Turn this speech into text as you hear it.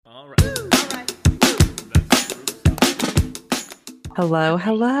Hello,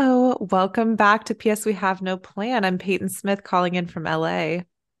 hello. Welcome back to PS We Have No Plan. I'm Peyton Smith calling in from LA.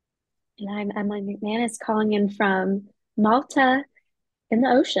 And I'm Emily McManus calling in from Malta in the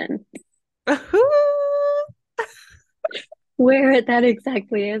ocean. Where that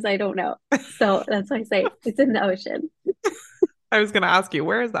exactly is, I don't know. So that's why I say it's in the ocean. I was going to ask you,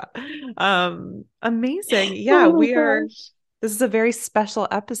 where is that? Amazing. Yeah, Oh my we are. gosh. This is a very special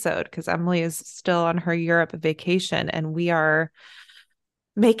episode because Emily is still on her Europe vacation and we are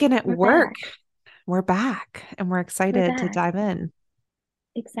making it We're work. back. We're back and we're We're excited to back. dive in.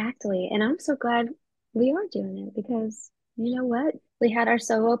 Exactly. And I'm so glad we are doing it because you know what? We had our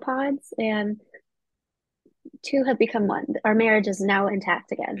solo pods and two have become one. Our marriage is now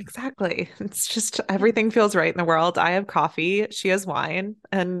intact again. Exactly. It's just everything feels right in the world. I have coffee, she has wine,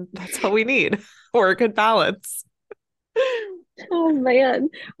 and that's all we need for a good balance. Oh man,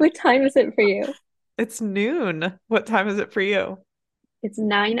 what time is it for you? It's noon. What time is it for you? It's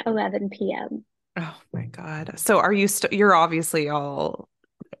 9:11 p.m. Oh my God. So are you still, you're obviously all,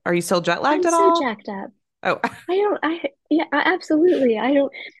 are you still jet lagged I'm at so all? jacked up. Oh, Yeah, absolutely. I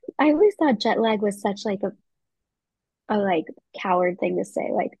don't, I always thought jet lag was such like a like coward thing to say,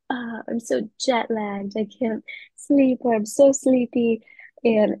 like, I'm so jet lagged. I can't sleep or I'm so sleepy.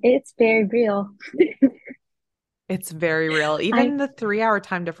 And it's very real. it's very real. I, Even the 3 hour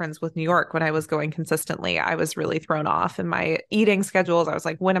time difference with New York, when I was going consistently, I was really thrown off in my eating schedules. I was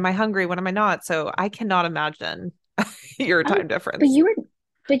like, when am I hungry? When am I not? So I cannot imagine your oh, time but difference. you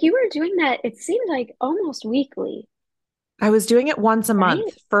were doing that, it seemed like almost weekly, I was doing it once a right?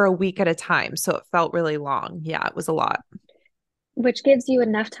 month for a week at a time. So it felt really long. Yeah, it was a lot. Which gives you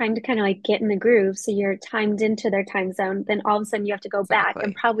enough time to kind of like get in the groove. So you're timed into their time zone. Then all of a sudden you have to go back.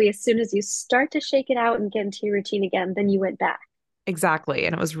 And Exactly. probably as soon as you start to shake it out and get into your routine again, then you went back. Exactly.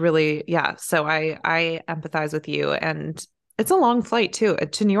 And it was really, yeah. So I empathize with you. And it's a long flight too.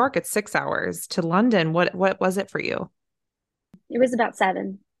 To New York, it's 6 hours. To London, what was it for you? It was about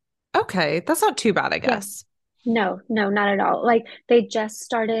seven. Okay, that's not too bad, I Yeah. guess. No, no, not at all. Like they just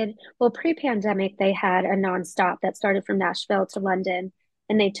started, well, pre-pandemic, they had a nonstop that started from Nashville to London,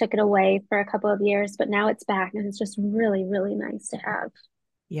 and they took it away for a couple of years, but now it's back and it's just really, really nice to have.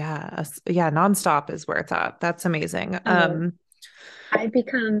 Yeah, yeah, nonstop is where it's at. That's amazing. Oh, I've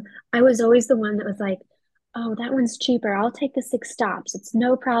become, I was always the one that was like, oh, that one's cheaper. I'll take the six stops. It's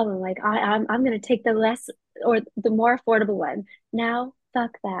no problem. Like I'm gonna take the less or the more affordable one. Now,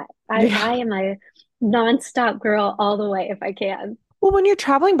 fuck that. I Yeah. am a nonstop girl all the way if I can. Well, when you're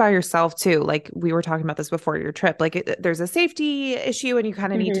traveling by yourself too, like we were talking about this before your trip, like there's a safety issue and you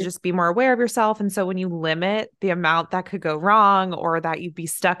kind of need to Hmm. just be more aware of yourself. And so when you limit the amount that could go wrong or that you'd be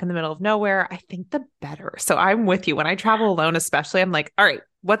stuck in the middle of nowhere, I think the better. So I'm with you. When I travel alone, especially, I'm like, all right,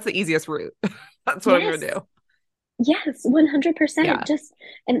 what's the easiest route? That's what I'm going to Yes. do. Yes, 100%. Yeah. Just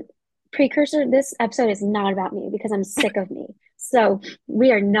and precursor, this episode is not about me because I'm sick of me. So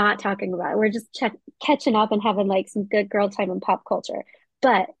we are not talking about it. We're just catching up and having like some good girl time in pop culture.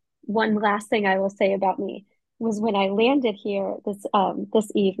 But one last thing I will say about me was when I landed here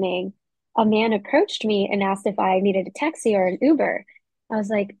this evening, a man approached me and asked if I needed a taxi or an Uber. I was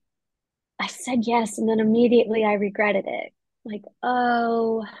like, I said yes, and then immediately I regretted it. Like,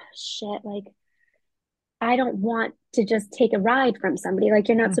 oh shit, like I don't want to just take a ride from somebody. Like,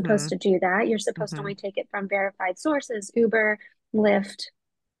 you're not supposed Hmm. to do that. You're supposed to Hmm. only take it from verified sources, Uber, Lyft,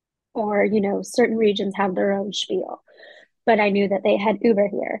 or, certain regions have their own spiel. But I knew that they had Uber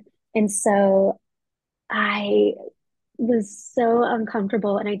here. And so I was so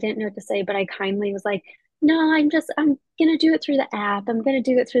uncomfortable and I didn't know what to say, but I kindly was like, no, I'm gonna do it through the app. I'm gonna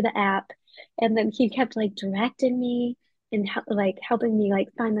do it through the app. And then he kept like directing me and like helping me like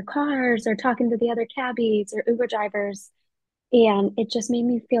find the cars or talking to the other cabbies or Uber drivers. And it just made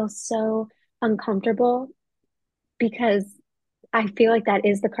me feel so uncomfortable because I feel like that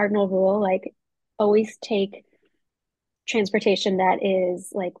is the cardinal rule. Like, always take transportation that is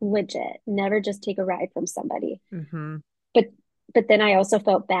like legit. Never just take a ride from somebody. Hmm. But but then I also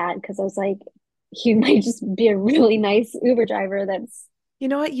felt bad because I was like, you might just be a really nice Uber driver that's You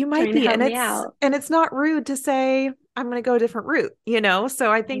know what? You might trying to be. help me out. And it's not rude to say, I'm going to go a different route.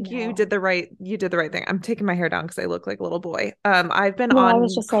 So I I think know. you did the right thing. I'm taking my hair down because I look like a little boy. I've been Well, I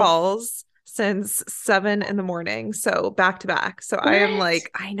was on just like, calls since 7 in the morning. So back to back. So I am what?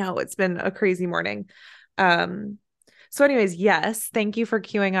 like, I know it's been a crazy morning. Um, so anyways, yes, thank you for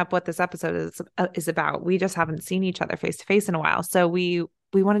queuing up what this episode is about. We just haven't seen each other face to face in a while. So we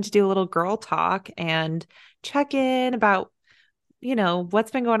wanted to do a little girl talk and check in about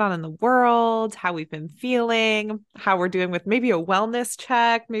what's been going on in the world, how we've been feeling, how we're doing with maybe a wellness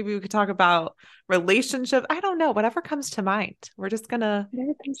check. Maybe we could talk about relationship. I don't know, whatever comes to mind. We're just gonna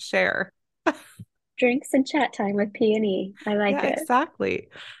Whatever comes, share. drinks and chat time with P&E. I like Yeah, it. exactly.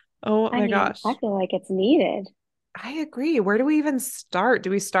 Oh I my mean, I gosh. feel like it's needed. I agree. Where do we even start? Do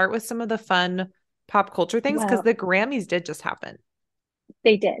we start with some of the fun pop culture things? Because Well, the Grammys did just happen.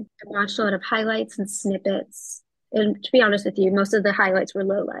 they did. I watched a lot of highlights and snippets. And to be honest with you, most of the highlights were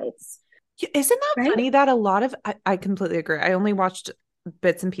lowlights, Yeah, isn't that right? funny that a lot of I completely agree. I only watched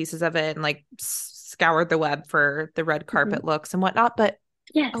bits and pieces of it and like scoured the web for the red Hmm. carpet looks and whatnot, but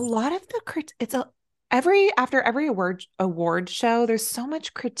a Yes. lot of the it's a every after every award show, there's so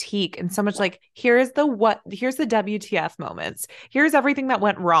much critique and so much like here's the WTF moments. Here's everything that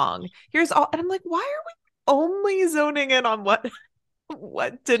went wrong. Here's all, and I'm like, why are we only zoning in on what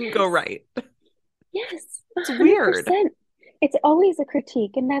didn't go Yes. right? Yes. It's weird. 100%. It's always a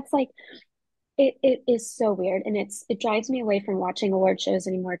critique. And that's like, it is so weird. And it drives me away from watching award shows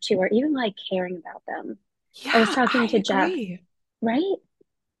anymore too, or even like caring about them. I was Yeah, talking I to Jeff, agree. right?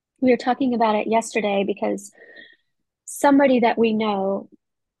 We were talking about it yesterday because somebody that we know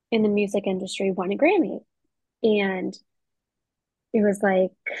in the music industry won a Grammy. And it was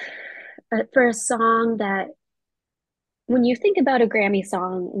like for a song that, when you think about a Grammy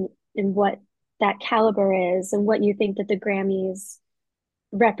song and what that caliber is and what you think that the Grammys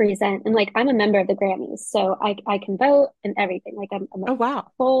represent, and like I'm a member of the Grammys, so I can vote and everything. Like I'm a Oh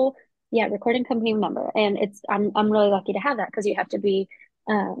wow. full, yeah, recording company member, and I'm really lucky to have that because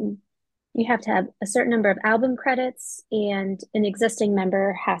um you have to have a certain number of album credits, and two existing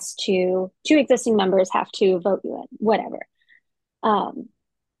members have to vote you in, whatever. Um,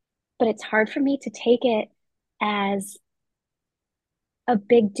 but it's hard for me to take it as a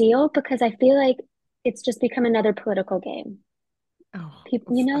big deal because I feel like it's just become another political game. Oh,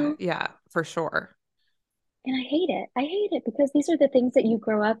 People, yeah, for sure. and I hate it. I hate it because these are the things that you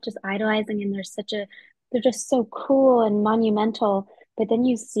grow up just idolizing, and they're just so cool and monumental. But then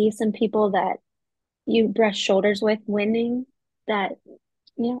you see some people that you brush shoulders with winning that,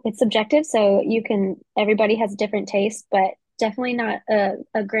 it's subjective. So everybody has a different taste, but definitely not a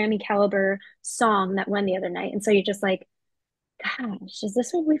Grammy caliber song that won the other night. And so you're just like, gosh, is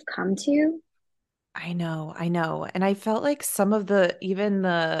this what we've come to? I know, I know. And I felt like some of even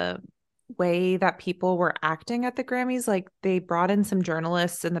the way that people were acting at the Grammys, like they brought in some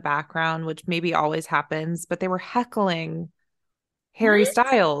journalists in the background, which maybe always happens, but they were heckling Harry What?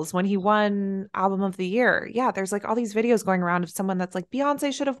 Styles when he won Album of the Year. Yeah, there's like all these videos going around of someone that's like,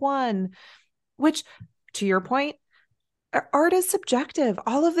 Beyonce should have won, which to your point, art is subjective.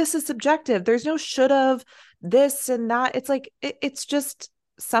 All of this is subjective. There's no should have, this and that. It's like it's just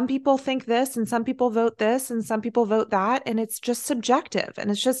some people think this and some people vote this and some people vote that, and it's just subjective. And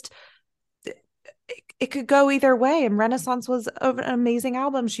it's just it could go either way. And Renaissance was an amazing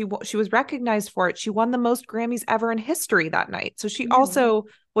album. She was recognized for it. She won the most Grammys ever in history that night. So she I know. also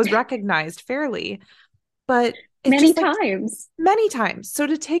was recognized fairly, but it Many just like times. many times. So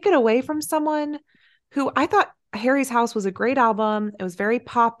to take it away from someone who I thought Harry's House was a great album, it was very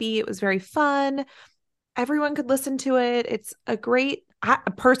poppy, it was very fun. Everyone could listen to it. It's a great,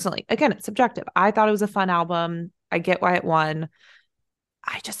 personally, again, it's subjective. I thought it was a fun album. I get why it won.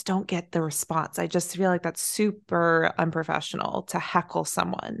 I just don't get the response. I just feel like that's super unprofessional to heckle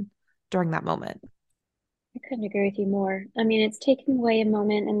someone during that moment. I couldn't agree with you more. I mean, it's taking away a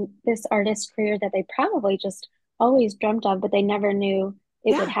moment in this artist's career that they probably just always dreamt of, but they never knew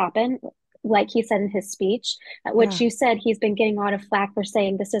it would Yeah. happen. Like he said in his speech, which Yeah. you said he's been getting a lot of flack for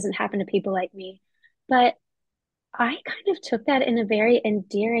saying this doesn't happen to people like me. But I kind of took that in a very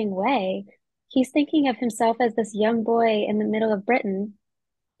endearing way. He's thinking of himself as this young boy in the middle of Britain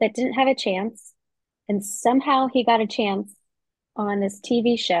that didn't have a chance, and somehow he got a chance on this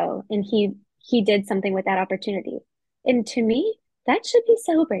TV show, and he did something with that opportunity. And to me, that should be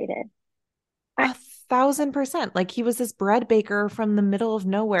celebrated. I 1,000%. Like he was this bread baker from the middle of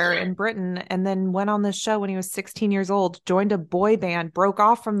nowhere in Britain and then went on this show when he was 16 years old, joined a boy band, broke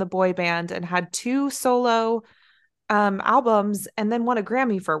off from the boy band and had two solo albums and then won a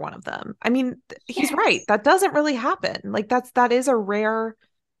Grammy for one of them. I mean, he's right. Yes. That doesn't really happen. Like that is a rare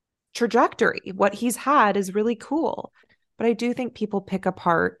trajectory. What he's had is really cool. But I do think people pick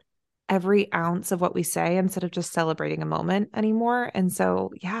apart every ounce of what we say instead of just celebrating a moment anymore. And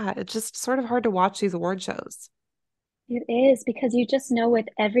so, yeah, it's just sort of hard to watch these award shows. It is because you just know with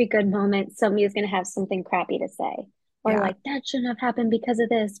every good moment, somebody is going to have something crappy to say, or Yeah. like, that shouldn't have happened because of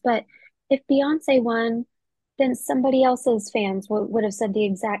this. But if Beyonce won, then somebody else's fans would have said the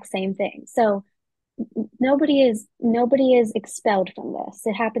exact same thing. So nobody is expelled from this.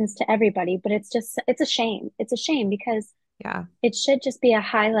 It happens to everybody, but it's a shame. It's a shame because Yeah. it should just be a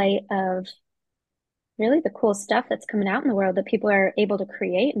highlight of really the cool stuff that's coming out in the world that people are able to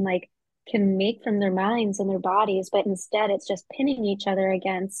create and like can make from their minds and their bodies, but instead it's just pinning each other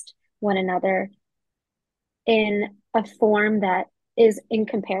against one another in a form that is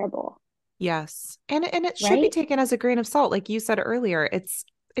incomparable, Yes. And it should be right? taken as a grain of salt. Like you said earlier, it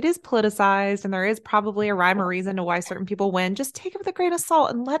is politicized and there is probably a rhyme or reason to why certain people win. Just take it with a grain of salt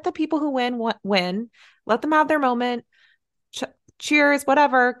and let the people who win. Let them have their moment. Ch- Cheers,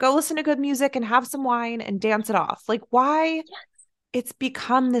 whatever. Go listen to good music and have some wine and dance it off. Like why it's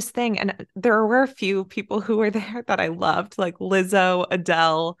become this thing. And there were a few people who were there that I loved, like Lizzo,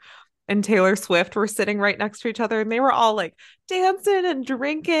 Adele, and Taylor Swift were sitting right next to each other. And they were all like dancing and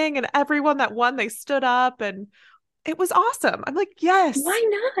drinking. And everyone that won, they stood up. And it was awesome. I'm like, Why yes,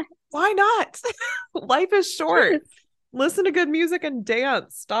 not? why not? Life is short. Yes. Listen to good music and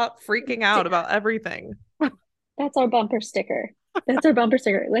dance. Stop freaking out about everything. That's our bumper sticker. That's our bumper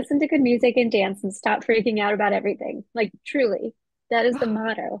sticker. Listen to good music and dance and stop freaking out about everything. Like truly, that is the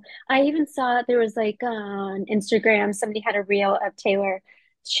motto. I even saw there was like on Instagram, somebody had a reel of Taylor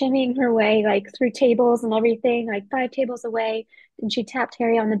shimmying her way like through tables and everything, like 5 tables away. And she tapped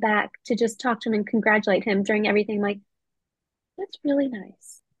Harry on the back to just talk to him and congratulate him during everything. Like, that's really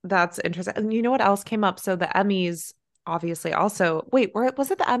nice. That's interesting. And you know what else came up? So the Emmys obviously also, wait, was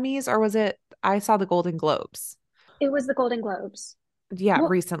it the Emmys or was it, I saw the Golden Globes? It was the Golden Globes. Yeah, Well,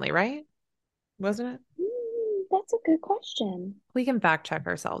 recently, right? Wasn't it? that's a good question. We can fact check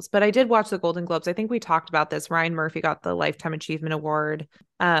ourselves, but I did watch the Golden Globes. I think we talked about this. Ryan Murphy got the Lifetime Achievement Award,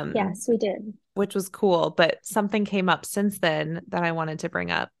 Yes, we did. which was cool, but something came up since then that I wanted to bring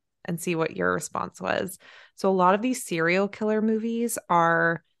up and see what your response was. So a lot of these serial killer movies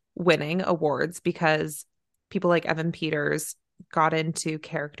are winning awards because people like Evan Peters got into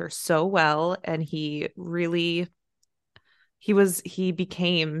character so well and he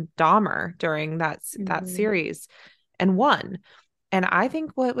became Dahmer during that Hmm. series and won. And I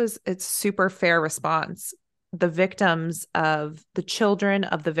think it's super fair response. The children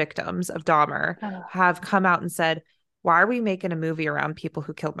of the victims of Dahmer Oh, have come out and said, why are we making a movie around people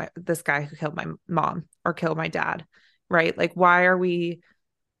who killed this guy who killed my mom or killed my dad? Right? Like, why are we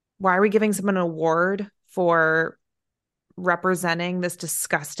giving someone an award for representing this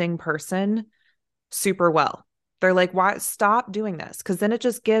disgusting person super well? They're like, why stop doing this? Because then it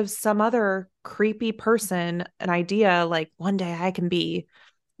just gives some other creepy person an idea like one day I can be,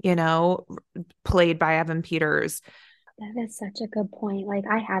 you know, played by Evan Peters. that is such a good point. Like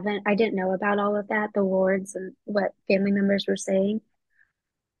I didn't know about all of that, the wards and what family members were saying.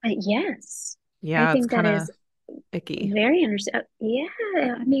 But yes, I Yeah, it's think that kind of is icky. very interesting.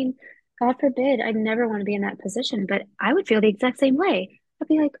 Yeah, I mean, God forbid, I'd never want to be in that position, but I would feel the exact same way. I'd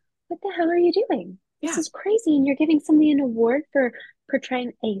be like, what the hell are you doing? This Yeah. is crazy. And you're giving somebody an award for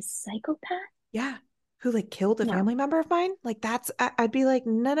portraying a psychopath? Yeah. Who like killed a No. family member of mine? Like I'd be like,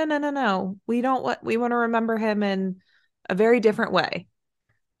 no, no, no, no, no. We want to remember him in a very different way.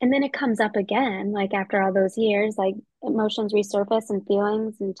 And then it comes up again, like after all those years, like emotions resurface and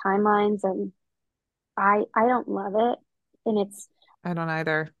feelings and timelines, and I don't love it. And it's I don't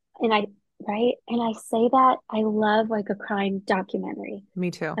either. and I right, and I say that I love like a crime documentary.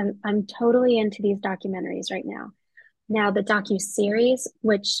 Me too. I'm totally into these documentaries right now. Now the docu-series,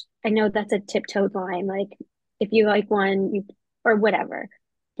 which I know that's a tiptoed line, like if you like one, you or whatever.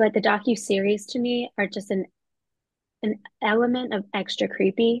 But the docu-series to me are just an element of extra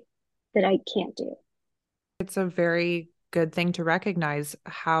creepy that I can't do. It's a very good thing to recognize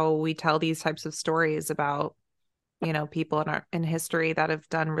how we tell these types of stories about, people in history that have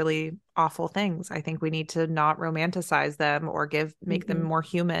done really awful things. I think we need to not romanticize them or make them Hmm. more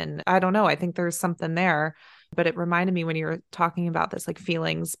human. I don't know. I think there's something there. But it reminded me when you were talking about this, like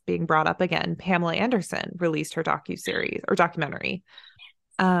feelings being brought up again. Pamela Anderson released her docu-series or documentary.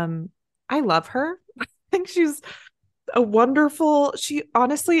 Um, I love her. I think she's she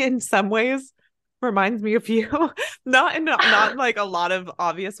honestly in some ways reminds me of you. Not in like a lot of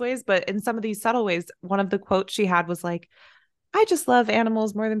obvious ways, but in some of these subtle ways. One of the quotes she had was like, I just love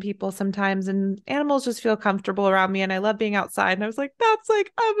animals more than people sometimes, and animals just feel comfortable around me, and I love being outside. And I was like, that's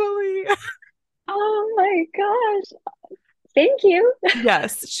like Emily. Oh my gosh. Thank you.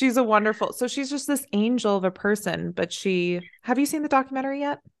 Yes, she's a wonderful. So she's just this angel of a person, but have you seen the documentary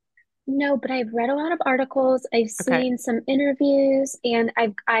yet? No, but I've read a lot of articles. I've Okay. seen some interviews, and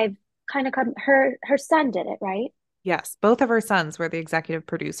I've kind of come her son did it, right? Yes, both of her sons were the executive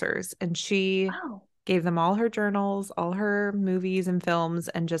producers, and she Oh, gave them all her journals, all her movies and films,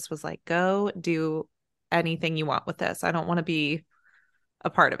 and just was like, go do anything you want with this. I don't want to be a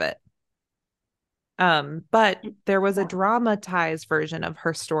part of it. But there was a Wow. dramatized version of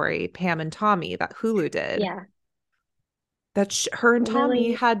her story, Pam and Tommy, that Hulu did, Yeah. that her and Tommy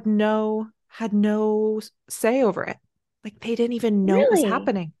Really? had no say over it. Like they didn't even know it was Really?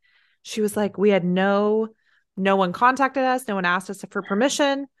 happening. She was like, we had no one contacted us, no one asked us for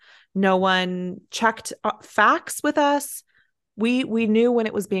permission, no one checked facts with us. We knew when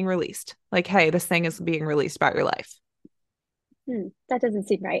it was being released. Like, hey, this thing is being released about your life. That doesn't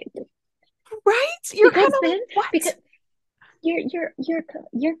seem right. Right? You're kind Because of like, then, because what?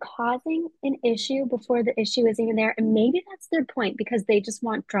 you're causing an issue before the issue is even there, and maybe that's their point because they just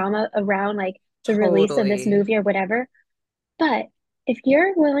want drama around like the release of this Totally. movie or whatever. But if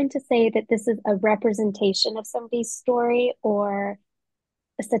you're willing to say that this is a representation of somebody's story or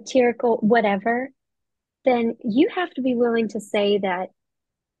a satirical whatever, then you have to be willing to say that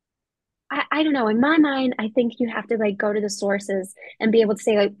I don't know. In my mind, I think you have to like go to the sources and be able to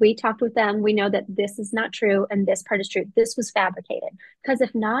say, like, we talked with them. We know that this is not true and this part is true. This was fabricated. Because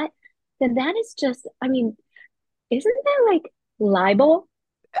if not, then that is just, I mean, isn't that like libel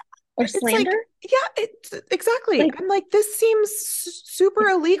or It's slander? like, yeah, it's exactly. Like, I'm like, this seems super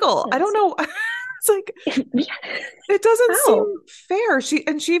it illegal. I don't does. know. It's like, Yeah. it doesn't seem How? fair. She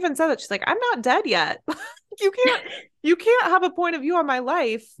even said that. She's like, I'm not dead yet. you can't you can't have a point of view on my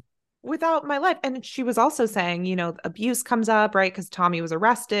life without my life. And she was also saying, abuse comes up, right? Because Tommy was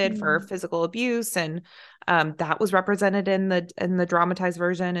arrested for Mm, physical abuse, and that was represented in the dramatized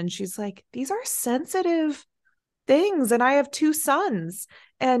version. And she's like, these are sensitive things, and I have two sons,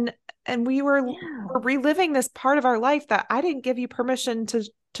 and we're yeah. reliving this part of our life that I didn't give you permission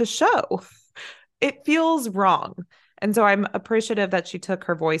to show. It feels wrong. And so I'm appreciative that she took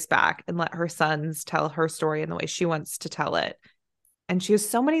her voice back and let her sons tell her story in the way she wants to tell it. And she has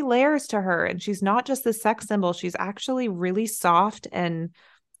so many layers to her. And she's not just the sex symbol. She's actually really soft and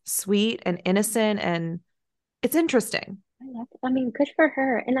sweet and innocent. And it's interesting. I mean, good for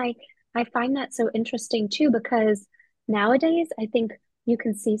her. And I find that so interesting too, because nowadays I think you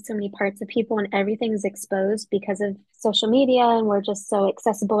can see so many parts of people and everything's exposed because of social media and we're just so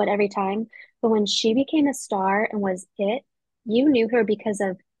accessible at every time. But when she became a star and was it, you knew her because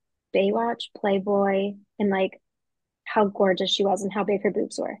of Baywatch, Playboy, and like how gorgeous she was and how big her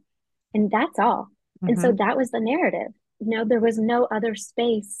boobs were. And that's all. And so Mm-hmm. that was the narrative. There was no other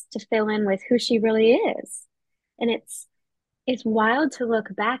space to fill in with who she really is. And it's wild to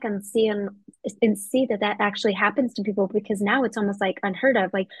look back and see that that actually happens to people because now it's almost like unheard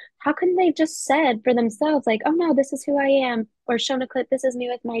of. Like, how couldn't they just said for themselves, like, oh no, this is who I am, or shown a clip, this is me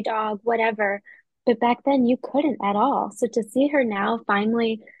with my dog, whatever. But back then you couldn't at all. So to see her now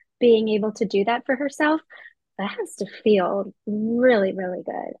finally being able to do that for herself, that has to feel really, really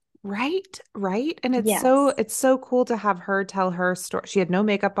good. Right, right. And it's so Yes. it's so cool to have her tell her story. She had no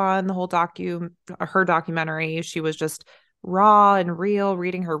makeup on the whole her documentary. She was just raw and real,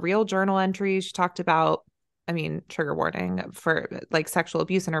 reading her real journal entries. She talked about, I mean, trigger warning for like sexual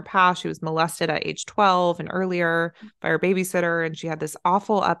abuse in her past. She was molested at age 12 and earlier by her babysitter, and she had this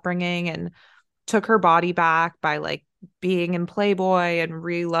awful upbringing and took her body back by like being in Playboy and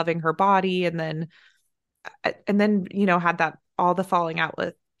re-loving her body, and then had that all the falling out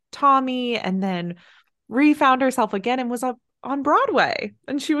with Tommy, and then refound herself again and was up on Broadway.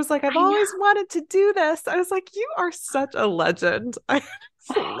 And she was like, I've I know. always wanted to do this. I was like, you are such a legend. I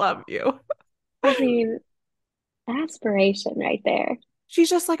just love you. I mean, aspiration right there. She's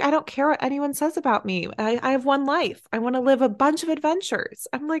just like, I don't care what anyone says about me. I have one life. I want to live a bunch of adventures.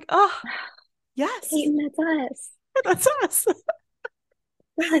 I'm like, oh, yes, Peyton, that's us. that's us.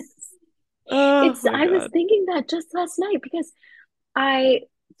 Yes. Oh my I was God. thinking that just last night because I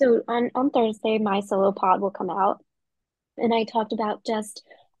so on Thursday my solo pod will come out and I talked about just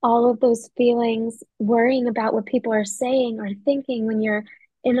all of those feelings, worrying about what people are saying or thinking when you're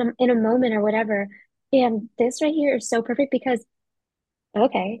in a moment or whatever. And this right here is so perfect because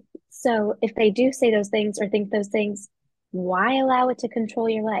okay, so if they do say those things or think those things, why allow it to control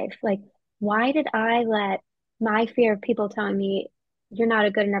your life? Like, why did I let my fear of people telling me you're not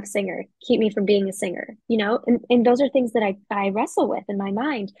a good enough singer keep me from being a singer? And those are things that I wrestle with in my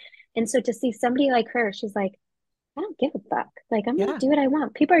mind. And so to see somebody like her, she's like, I don't give a fuck. Like, I'm gonna Yeah. do what I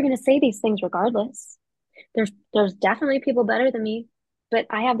want. People are gonna say these things regardless. There's definitely people better than me, but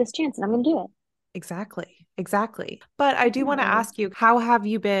I have this chance and I'm gonna do it. Exactly. Exactly. But I I do think want to really, ask you, how have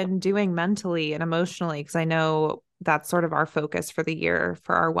you been doing mentally and emotionally? Because I know that's sort of our focus for the year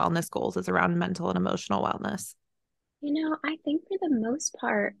for our wellness goals is around mental and emotional wellness. I think for the most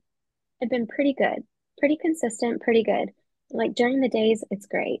part, I've been pretty good, pretty consistent, pretty good. Like during the days, it's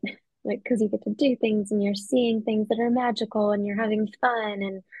great. like because you get to do things and you're seeing things that are magical and you're having fun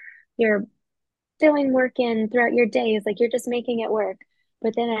and you're filling work in throughout your days, like you're just making it work.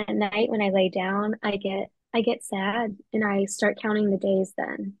 But then at night when I lay down, I get sad and I start counting the days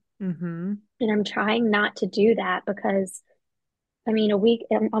then. Mm-hmm. And I'm trying not to do that because I mean a week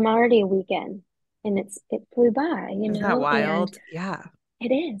I'm already a weekend and it flew by, Isn't that and wild? Yeah.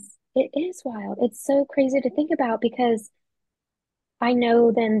 it is. It is wild. It's so crazy to think about because I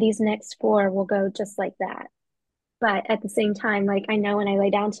know then these next four will go just like that. But at the same time, like I know when I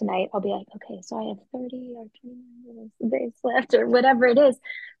lay down tonight, I'll be like, okay, so I have 30 or 29 days left or whatever it is.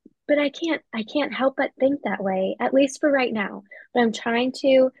 But I can't help but think that way, at least for right now. But I'm trying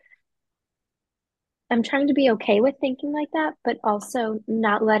to be okay with thinking like that, but also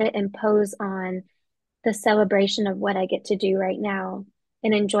not let it impose on the celebration of what I get to do right now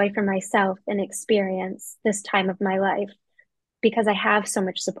and enjoy for myself and experience this time of my life because I have so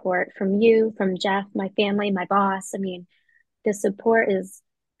much support from you, from Jeff, my family, my boss. I mean, the support is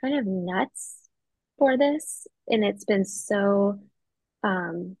kind of nuts for this, and it's been so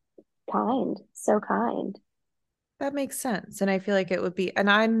um kind, so kind. That makes sense. And I feel like it would be, and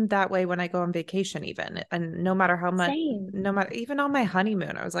I'm that way when I go on vacation, even. And no matter how much, Same. no matter, even on my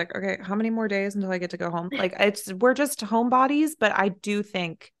honeymoon, I was like, okay, how many more days until I get to go home? Like, we're just homebodies, but I do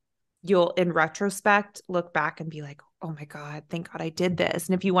think you'll, in retrospect, look back and be like, oh my God, thank God I did this.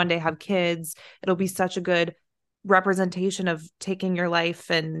 And if you one day have kids, it'll be such a good representation of taking your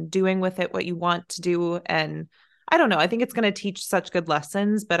life and doing with it what you want to do. And I don't know, I think it's going to teach such good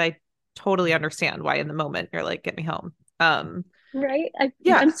lessons, but I totally understand why in the moment you're like, get me home. Right?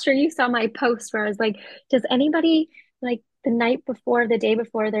 Yeah. I'm sure you saw my post where I was like, does anybody like the night before, the day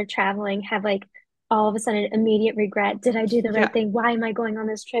before they're traveling have like all of a sudden immediate regret? Did I do the right Yeah. thing? Why am I going on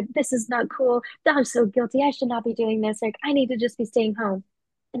this trip? This is not cool. I'm so guilty. I should not be doing this. Like, I need to just be staying home.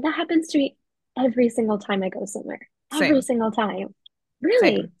 And that happens to me every single time I go somewhere. Every Same. single time.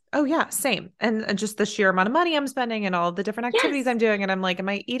 Really? Same. Oh yeah, same. And just the sheer amount of money I'm spending and all the different activities Yes. I'm doing. And I'm like, am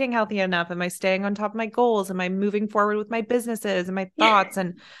I eating healthy enough? Am I staying on top of my goals? Am I moving forward with my businesses and my thoughts?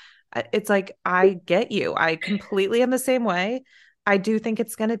 And it's like, I get you. I completely am the same way. I do think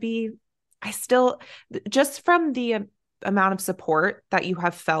it's going to be, I still, just from the amount of support that you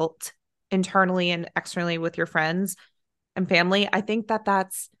have felt internally and externally with your friends and family, I think that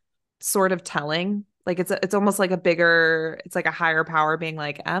that's sort of telling. Like it's almost like a bigger, it's like a higher power being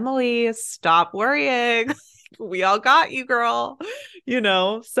like, Emily, stop worrying. We all got you, girl.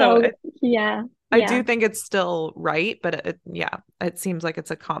 So So, yeah. I do Yeah. think it's still right, but yeah, it seems like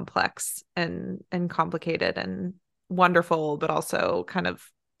it's a complex and complicated and wonderful, but also kind of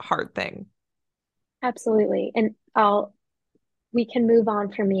hard thing. Absolutely. And I'll we can move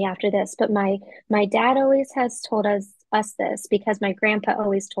on from me after this, but my dad always has told us this because my grandpa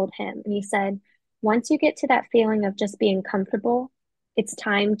always told him. And he said, once you get to that feeling of just being comfortable, it's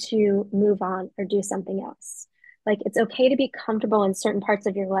time to move on or do something else. Like it's okay to be comfortable in certain parts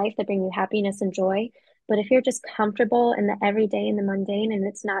of your life that bring you happiness and joy, but if you're just comfortable in the everyday and the mundane and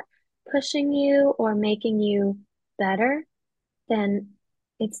it's not pushing you or making you better, then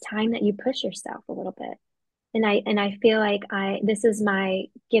it's time that you push yourself a little bit. And I feel like I this is my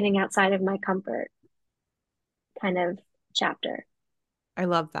getting outside of my comfort kind of chapter. I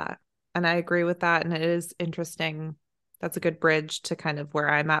love that. And I agree with that. And it is interesting. That's a good bridge to kind of where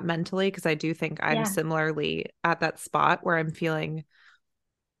I'm at mentally, because I do think I'm Yeah. similarly at that spot where I'm feeling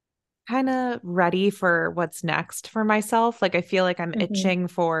kind of ready for what's next for myself. Like I feel like I'm Hmm. itching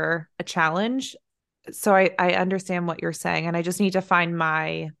for a challenge. So I understand what you're saying. And I just need to find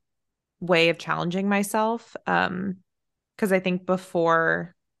my way of challenging myself. Because I think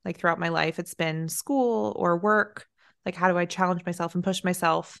before, like throughout my life, it's been school or work. Like, how do I challenge myself and push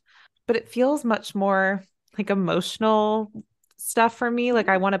myself? But it feels much more like emotional stuff for me. Like,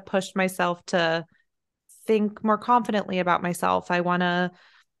 I want to push myself to think more confidently about myself. I want to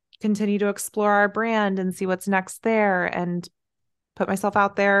continue to explore our brand and see what's next there and put myself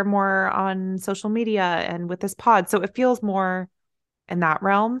out there more on social media and with this pod. So it feels more in that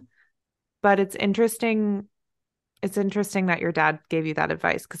realm. But it's interesting that your dad gave you that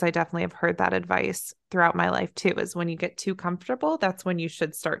advice because I definitely have heard that advice throughout my life too, is when you get too comfortable, that's when you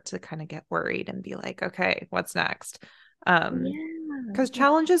should start to kind of get worried and be like, okay, what's next? Because Yeah.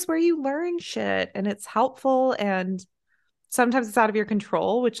 challenge is where you learn shit and it's helpful and sometimes it's out of your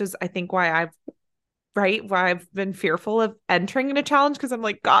control, which is I think why I've been fearful of entering in a challenge because I'm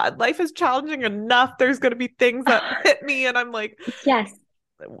like, God, life is challenging enough. There's gonna be things that hit me and I'm like, Yes,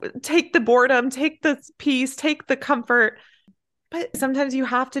 take the boredom, take the peace, take the comfort. But sometimes you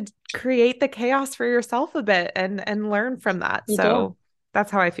have to create the chaos for yourself a bit and learn from that. you do. So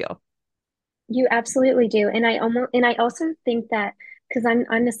that's how I feel. You absolutely do. And I also think that because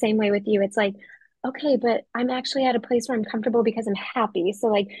I'm the same way with you. It's like, okay, but I'm actually at a place where I'm comfortable because I'm happy. So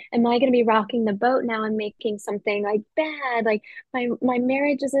like, am I going to be rocking the boat now and making something like bad? Like my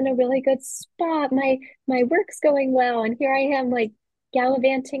marriage is in a really good spot. My work's going well, and here I am like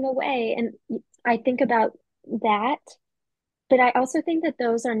gallivanting away. And I think about that, but I also think that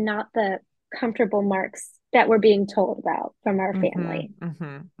those are not the comfortable marks that we're being told about from our Mm-hmm, family.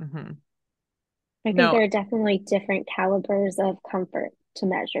 mm-hmm, mm-hmm. I think No, there are definitely different calibers of comfort to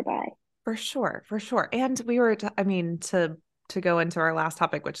measure by. for sure, for sure. And we were, I mean, to go into our last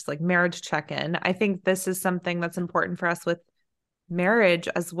topic, which is like marriage check-in. I think this is something that's important for us with marriage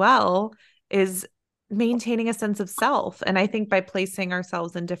as well, is maintaining a sense of self. And I think by placing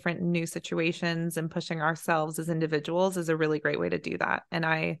ourselves in different new situations and pushing ourselves as individuals is a really great way to do that. And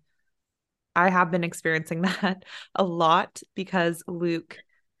I have been experiencing that a lot because Luke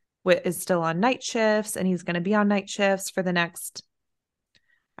is still on night shifts and he's going to be on night shifts for the next,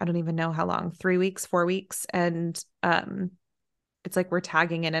 I don't even know how long, 3 weeks, 4 weeks. And it's like we're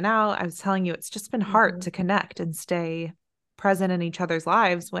tagging in and out. I was telling you, it's just been hard Mhm. to connect and stay present in each other's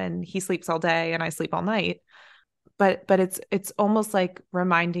lives when he sleeps all day and I sleep all night. But it's almost like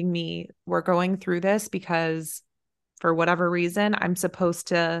reminding me we're going through this because for whatever reason, I'm supposed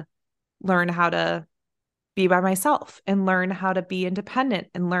to learn how to be by myself and learn how to be independent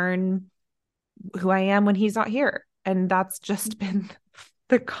and learn who I am when he's not here. And that's just been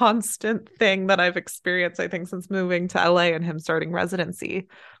the constant thing that I've experienced, I think, since moving to LA and him starting residency,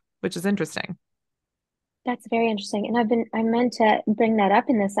 which is interesting. That's very interesting. And I meant to bring that up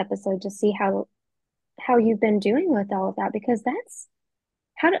in this episode to see how you've been doing with all of that because that's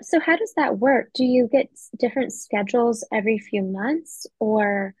how does that work? Do you get different schedules every few months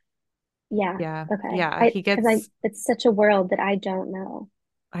or yeah, Yeah. okay. Yeah. He Because I gets, it's such a world that I don't know.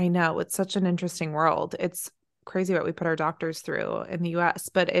 I know it's such an interesting world. It's crazy what we put our doctors through in the US,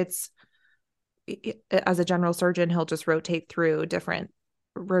 but as a general surgeon, he'll just rotate through different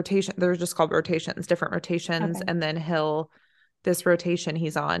rotation. They're just called rotations, different rotations. Okay. And then this rotation,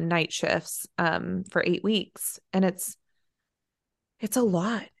 he's on night shifts for 8 weeks. And it's a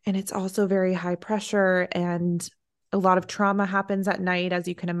lot. And it's also very high pressure. And a lot of trauma happens at night, as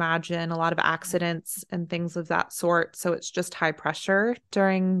you can imagine, a lot of accidents and things of that sort. So it's just high pressure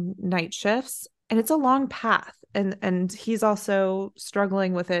during night shifts. And it's a long path. And he's also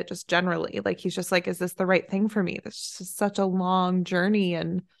struggling with it just generally. Like he's just like, is this the right thing for me? This is such a long journey.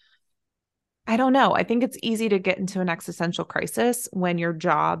 And I don't know. I think it's easy to get into an existential crisis when your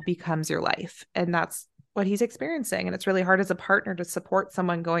job becomes your life. And that's what he's experiencing. And it's really hard as a partner to support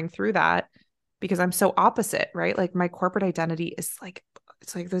someone going through that because I'm so opposite, right? Like my corporate identity is like,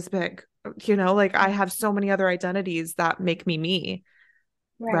 it's like this big, like I have so many other identities that make me me,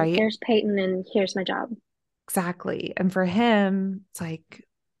 Right. right? There's Peyton and here's my job. Exactly. And for him, it's like,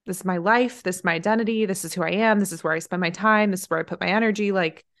 this is my life. This is my identity. This is who I am. This is where I spend my time. This is where I put my energy.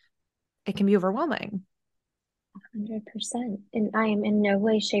 Like it can be overwhelming. 100%. And I am in no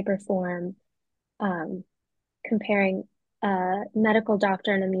way, shape, or form um, comparing a medical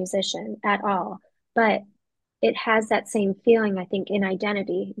doctor and a musician at all. But it has that same feeling, I think, in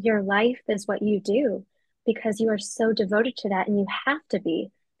identity. Your life is what you do because you are so devoted to that, and you have to be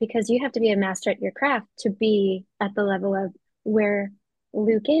because you have to be a master at your craft to be at the level of where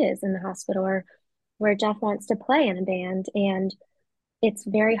Luke is in the hospital or where Jeff wants to play in a band. And it's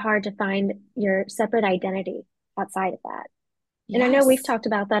very hard to find your separate identity outside of that. And I know we've Yes. talked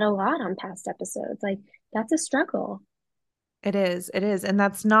about that a lot on past episodes. Like that's a struggle. It is. It is. And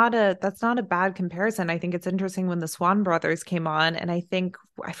that's not a bad comparison. I think it's interesting when the Swan brothers came on and I think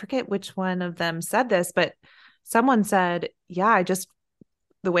I forget which one of them said this, but someone said, "Yeah, I just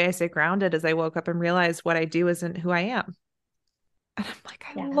the way I stay grounded is I woke up and realized what I do isn't who I am." And I'm like,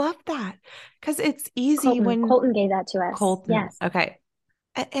 I Yeah. love that because it's easy when Colton gave that to us. Colton. Yes. Okay.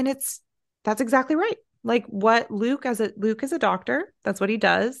 And that's exactly right. Like what Luke is a doctor. That's what he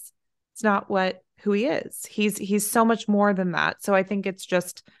does. It's not what who he is. He's so much more than that. So I think it's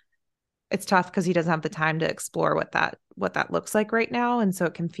tough because he doesn't have the time to explore what that looks like right now. And so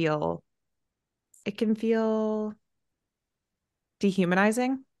it can feel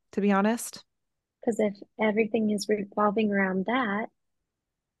dehumanizing, to be honest. Because if everything is revolving around that,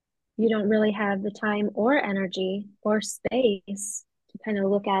 you don't really have the time or energy or space to kind of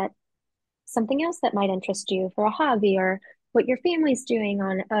look at something else that might interest you for a hobby or what your family's doing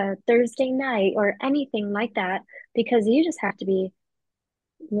on a Thursday night or anything like that, because you just have to be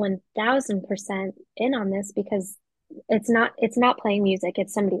 1000% in on this because it's not playing music,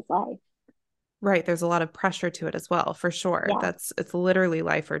 it's somebody's life. Right. There's a lot of pressure to it as well, for sure. Yeah. It's literally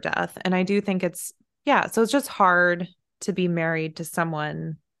life or death. And I do think yeah. So it's just hard to be married to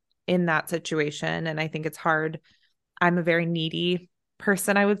someone in that situation. And I think it's hard. I'm a very needy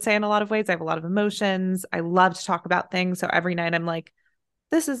person, I would say, in a lot of ways. I have a lot of emotions. I love to talk about things. So every night I'm like,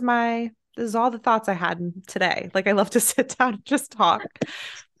 this is all the thoughts I had today. Like I love to sit down and just talk.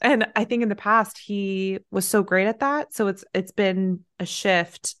 And I think in the past he was so great at that. So it's been a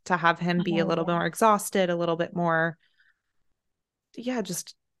shift to have him be a Oh little bit yeah. more exhausted, a little bit more, yeah,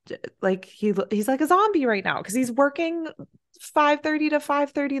 just like he's like a zombie right now because he's working 5:30 to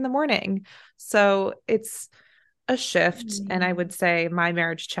 5:30 in the morning. So it's a shift. And I would Mm. say my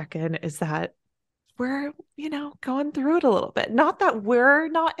marriage check-in is that we're, going through it a little bit. Not that we're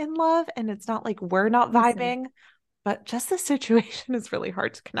not in love and it's not like we're not Listen, vibing, but just the situation is really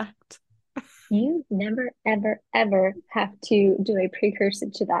hard to connect. you never, ever, ever have to do a precursor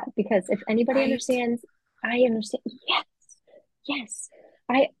to that because if anybody Right. understands, I understand. Yes, yes.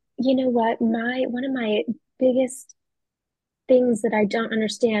 I, you know what? One of my biggest things that I don't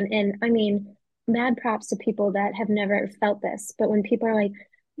understand, and I mean, mad props to people that have never felt this, but when people are like,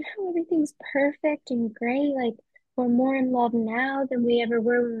 no, everything's perfect and great, like we're more in love now than we ever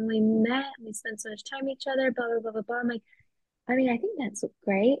were when we met, and we spent so much time with each other, blah, blah, blah, blah, blah. I'm like, I mean, I think that's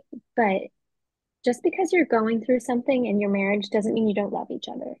great, but just because you're going through something in your marriage doesn't mean you don't love each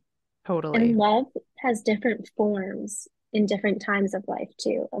other. And Totally. love has different forms in different times of life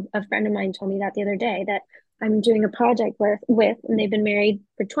too. A friend of mine told me that the other day that I'm doing a project with, and they've been married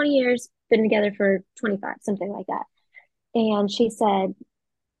for 20 years, been together for 25, something like that. And she said,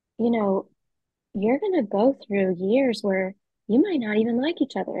 you know, you're going to go through years where you might not even like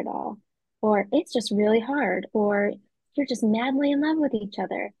each other at all, or it's just really hard, or you're just madly in love with each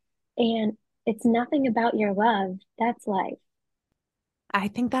other. And it's nothing about your love. That's life. I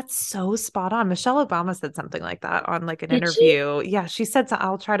think that's so spot on. Michelle Obama said something like that on like an Did she? interview. Yeah, she said so.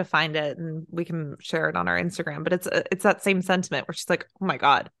 I'll try to find it and we can share it on our Instagram. But it's that same sentiment where she's like, "Oh my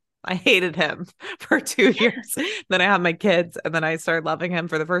God, I hated him for 2 years. Then I had my kids, and then I started loving him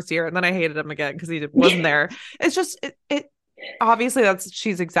for the first year, and then I hated him again because he wasn't there." It's just it obviously that's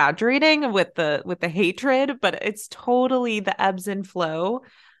she's exaggerating with the hatred, but it's totally the ebbs and flow.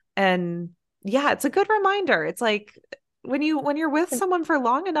 And yeah, it's a good reminder. It's like when you're with someone for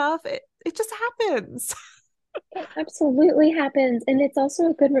long enough, it just happens. It absolutely happens. And it's also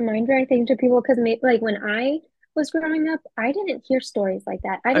a good reminder, I think, to people because like when I was growing up, I didn't hear stories like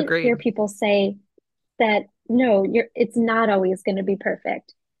that. I didn't hear Agreed. people say that, no, it's not always going to be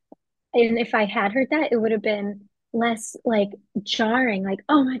perfect. And if I had heard that, it would have been less like jarring, like,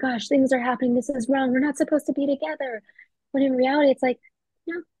 oh my gosh, things are happening. This is wrong. We're not supposed to be together. When in reality, it's like,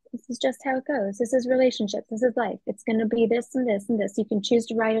 no, this is just how it goes. This is relationships. This is life. It's going to be this and this and this. You can choose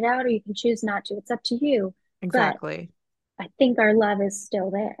to write it out or you can choose not to. It's up to you. But Exactly. I think our love is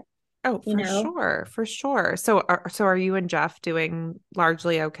still there, Oh, you for know? sure, for sure. So are you and Jeff doing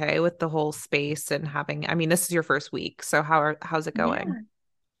largely okay with the whole space and having, I mean, this is your first week, so how's it Yeah, going?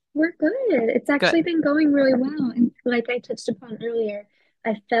 we're good. It's actually Good. been going really well. And like I touched upon earlier,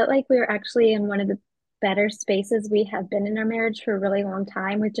 I felt like we were actually in one of the better spaces we have been in our marriage for a really long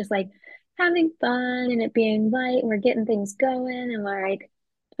time with just like having fun and it being light and we're getting things going and we're like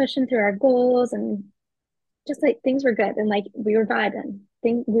pushing through our goals and just like things were good and like we were vibing.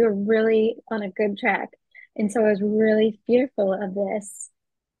 We were really on a good track. And so I was really fearful of this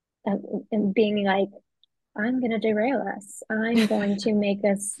and being like, I'm going to derail us. I'm going to make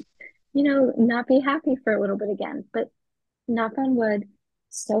us, not be happy for a little bit again. But knock on wood,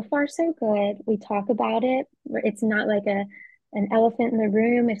 so far so good. We talk about it. It's not like an elephant in the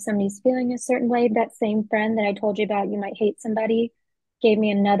room. If somebody's feeling a certain way, that same friend that I told you about, you might hate somebody, gave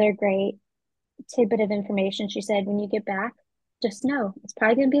me another great tidbit of information. She said, when you get back, just know it's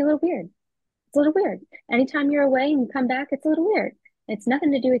probably going to be a little weird. It's a little weird. Anytime you're away and you come back, it's a little weird. It's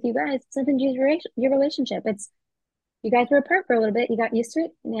nothing to do with you guys. It's nothing to do with your relationship. It's you guys were apart for a little bit. You got used to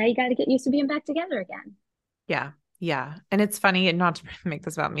it. Now you got to get used to being back together again. Yeah. Yeah. And it's funny, and not to make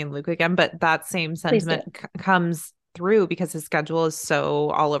this about me and Luke again, but that same Please do. sentiment comes through because his schedule is so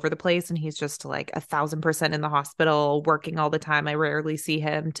all over the place and he's just like 1,000% in the hospital, working all the time. I rarely see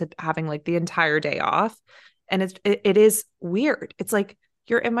him to having like the entire day off. And it is weird. It's like,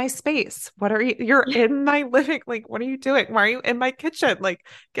 you're in my space. What are you? You're in my living. Like, what are you doing? Why are you in my kitchen? Like,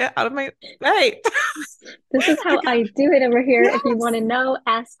 get out of my, hey. This is how Like, I do it over here. If you want yes. to know,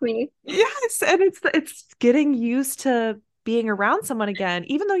 ask me. Yes, and it's getting used to being around someone again,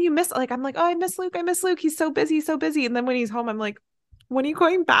 even though you miss, like, I'm like, oh, I miss Luke. I miss Luke. He's so busy, so busy. And then when he's home, I'm like, when are you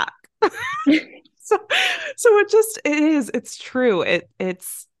going back? So so it's true.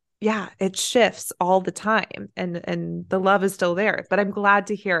 It's yeah, it shifts all the time, and the love is still there. But I'm glad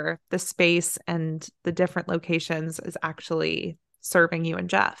to hear the space and the different locations is actually serving you and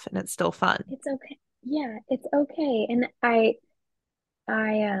Jeff, and it's still fun. It's okay. Yeah, it's okay. And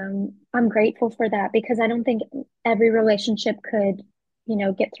I'm grateful for that because I don't think every relationship could,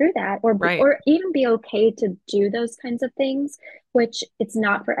 get through that Right. or even be okay to do those kinds of things, which it's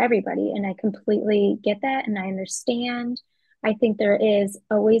not for everybody. And I completely get that and I understand. I think there has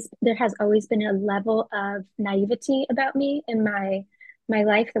always been a level of naivety about me in my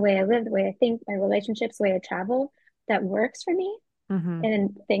life, the way I live, the way I think, my relationships, the way I travel, that works for me. Mm-hmm.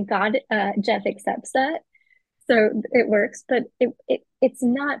 And thank God, Jeff accepts that. So it works, but it's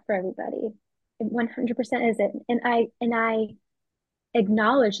not for everybody. It 100% isn't. And I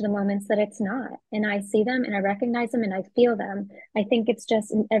acknowledge the moments that it's not. And I see them and I recognize them and I feel them. I think it's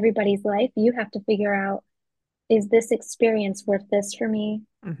just in everybody's life, you have to figure out, is this experience worth this for me?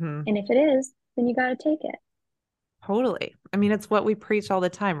 Mm-hmm. And if it is, then you got to take it. Totally. I mean, it's what we preach all the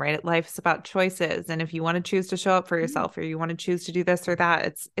time, right? Life's about choices. And if you want to choose to show up for Yeah. yourself or you want to choose to do this or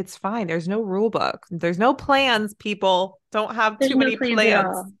that, it's fine. There's no rule book. There's no plans, people. Don't have There's too no many plans at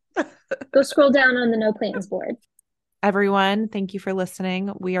plans. all. Go scroll down on the no plans board. Everyone, thank you for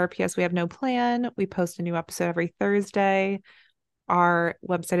listening. We are PS We Have No Plan. We post a new episode every Thursday. Our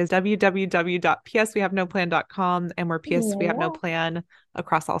website is www.pswehavenoplan.com, and we're PS We Have No Yeah, Plan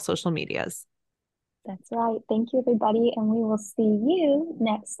across all social medias. that's right. Thank you, everybody. And we will see you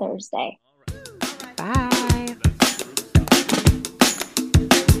next Thursday. Bye.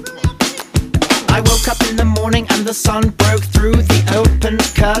 I woke up in the morning and the sun broke through the open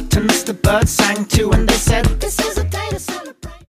curtains. The birds sang too and they said, "This is a day to celebrate."